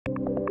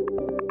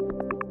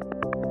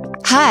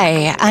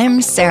Hi,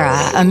 I'm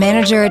Sarah, a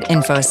manager at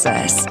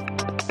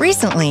Infosys.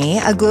 Recently,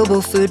 a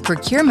global food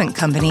procurement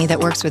company that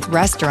works with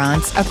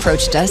restaurants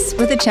approached us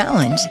with a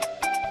challenge.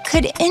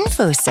 Could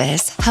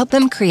Infosys help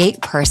them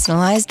create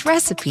personalized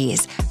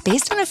recipes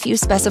based on a few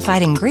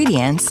specified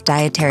ingredients,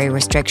 dietary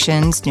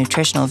restrictions,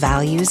 nutritional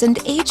values, and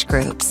age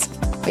groups?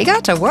 We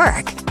got to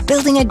work,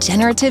 building a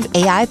generative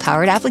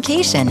AI-powered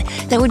application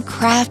that would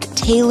craft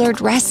tailored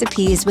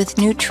recipes with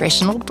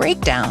nutritional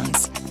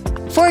breakdowns.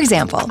 For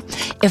example,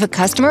 if a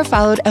customer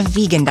followed a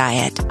vegan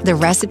diet, the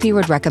recipe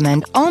would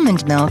recommend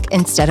almond milk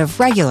instead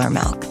of regular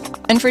milk.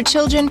 And for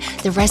children,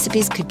 the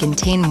recipes could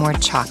contain more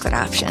chocolate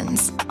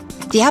options.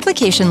 The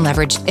application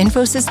leveraged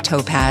Infosys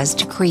Topaz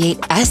to create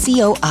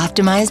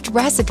SEO-optimized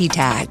recipe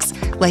tags,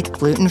 like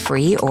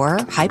gluten-free or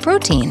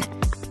high-protein.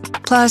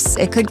 Plus,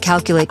 it could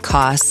calculate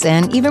costs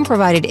and even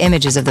provided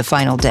images of the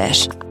final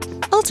dish.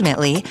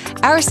 Ultimately,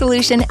 our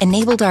solution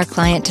enabled our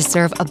client to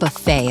serve a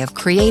buffet of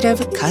creative,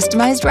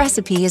 customized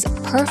recipes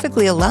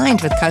perfectly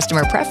aligned with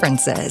customer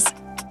preferences.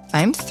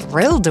 I'm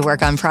thrilled to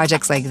work on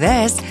projects like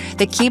this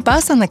that keep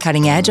us on the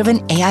cutting edge of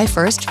an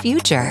AI-first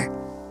future.